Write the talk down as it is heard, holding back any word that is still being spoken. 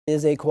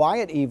Is a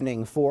quiet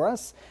evening for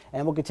us,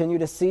 and we'll continue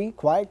to see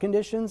quiet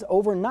conditions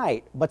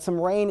overnight, but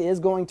some rain is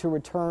going to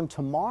return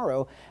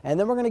tomorrow, and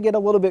then we're going to get a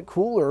little bit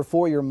cooler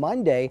for your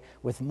Monday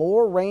with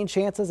more rain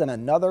chances and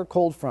another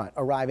cold front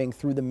arriving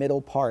through the middle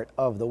part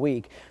of the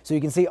week. So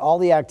you can see all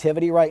the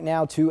activity right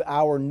now to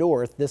our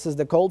north. This is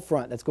the cold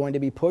front that's going to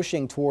be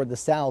pushing toward the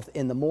south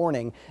in the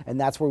morning, and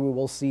that's where we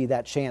will see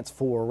that chance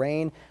for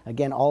rain.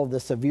 Again, all of the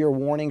severe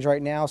warnings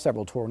right now,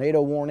 several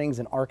tornado warnings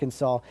in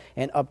Arkansas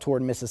and up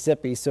toward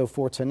Mississippi. So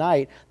for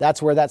tonight,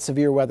 that's where that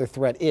severe weather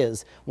threat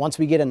is. Once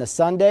we get into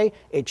Sunday,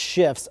 it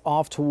shifts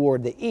off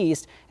toward the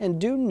east. And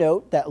do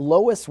note that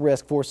lowest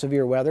risk for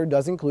severe weather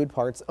does include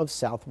parts of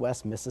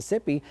southwest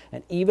Mississippi.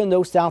 And even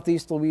though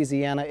southeast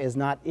Louisiana is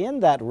not in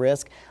that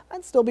risk,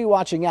 I'd still be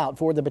watching out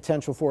for the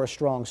potential for a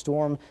strong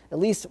storm, at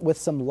least with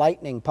some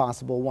lightning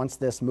possible once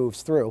this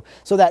moves through.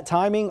 So that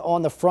timing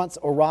on the front's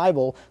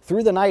arrival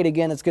through the night,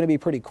 again, it's going to be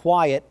pretty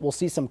quiet. We'll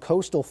see some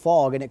coastal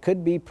fog, and it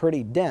could be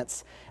pretty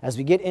dense. As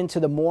we get into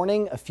the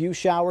morning, a few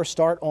showers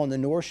start on the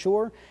North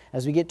Shore.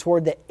 As we get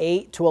toward the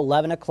 8 to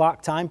 11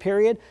 o'clock time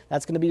period,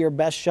 that's going to be your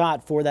best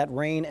shot for that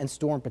rain and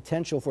storm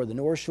potential for the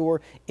North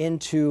Shore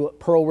into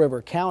Pearl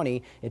River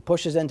County. It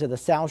pushes into the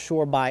South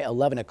Shore by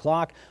 11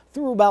 o'clock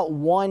through about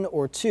 1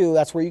 or 2.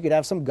 That's where you could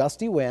have some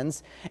gusty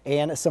winds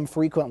and some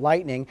frequent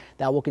lightning.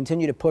 That will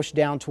continue to push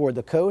down toward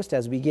the coast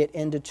as we get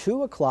into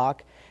 2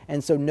 o'clock.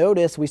 And so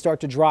notice we start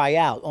to dry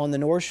out on the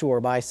North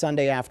Shore by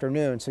Sunday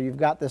afternoon. So you've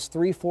got this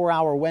 3-4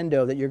 hour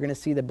window that you're going to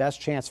see the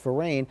best chance for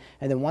rain.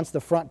 And then once the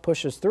front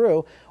pushes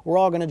through, we're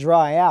all going to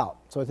dry out.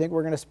 So I think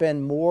we're going to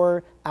spend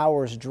more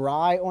hours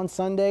dry on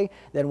Sunday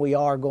than we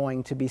are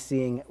going to be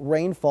seeing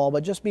rainfall,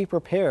 but just be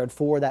prepared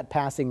for that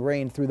passing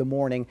rain through the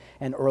morning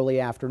and early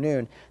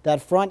afternoon.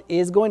 That front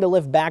is going to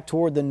lift back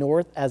toward the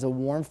north as a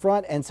warm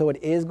front, and so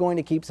it is going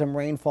to keep some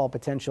rainfall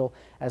potential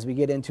as we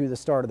get into the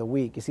start of the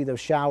week. You see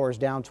those showers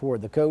down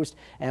toward the coast,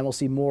 and we'll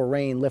see more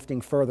rain lifting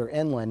further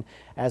inland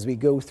as we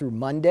go through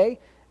Monday.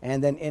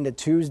 And then into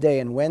Tuesday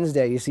and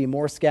Wednesday, you see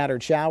more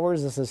scattered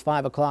showers. This is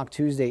 5 o'clock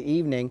Tuesday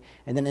evening.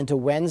 And then into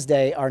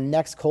Wednesday, our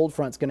next cold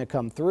front's going to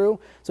come through.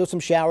 So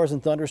some showers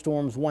and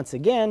thunderstorms once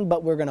again,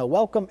 but we're going to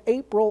welcome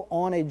April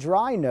on a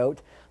dry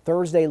note.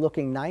 Thursday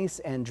looking nice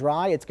and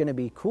dry. It's going to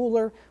be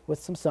cooler with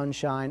some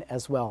sunshine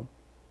as well.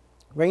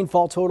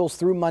 Rainfall totals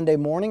through Monday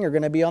morning are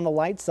going to be on the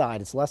light side.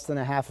 It's less than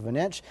 1/2 of an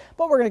inch,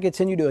 but we're going to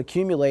continue to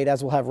accumulate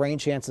as we'll have rain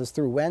chances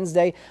through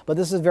Wednesday. But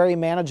this is very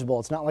manageable.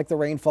 It's not like the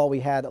rainfall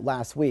we had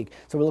last week.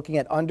 So we're looking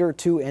at under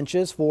 2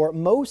 inches for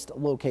most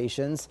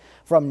locations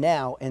from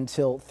now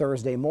until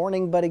Thursday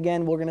morning. But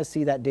again, we're going to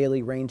see that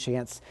daily rain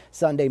chance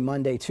Sunday,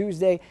 Monday,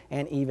 Tuesday,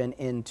 and even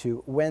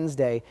into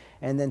Wednesday.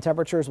 And then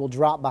temperatures will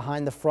drop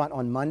behind the front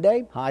on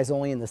Monday. Highs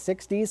only in the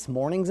 60s,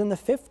 mornings in the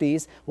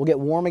 50s. We'll get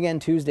warm again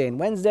Tuesday and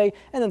Wednesday,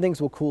 and then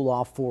things will cool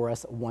off for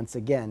us once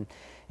again.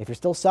 If you're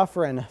still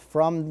suffering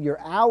from your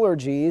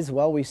allergies,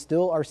 well, we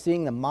still are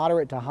seeing the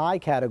moderate to high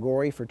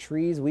category for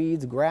trees,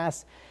 weeds,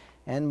 grass,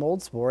 and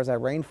mold spores. That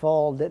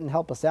rainfall didn't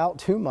help us out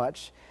too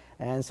much.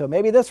 And so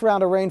maybe this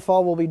round of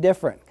rainfall will be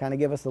different, kind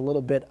of give us a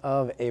little bit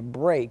of a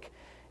break.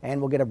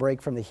 And we'll get a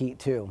break from the heat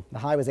too. The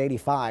high was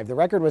 85. The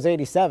record was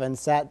 87,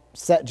 set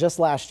just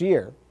last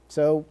year.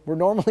 So we're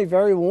normally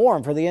very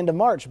warm for the end of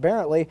March,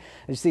 apparently.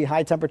 You see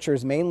high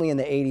temperatures mainly in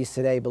the 80s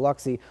today.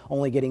 Biloxi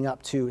only getting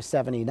up to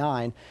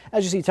 79.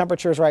 As you see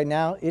temperatures right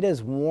now, it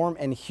is warm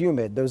and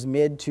humid, those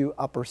mid to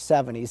upper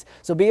 70s.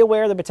 So be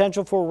aware of the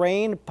potential for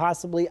rain,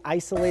 possibly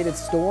isolated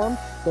storm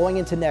going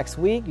into next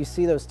week. You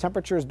see those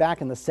temperatures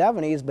back in the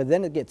 70s, but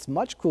then it gets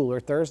much cooler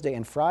Thursday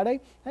and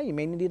Friday. Hey, you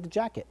may need a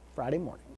jacket Friday morning.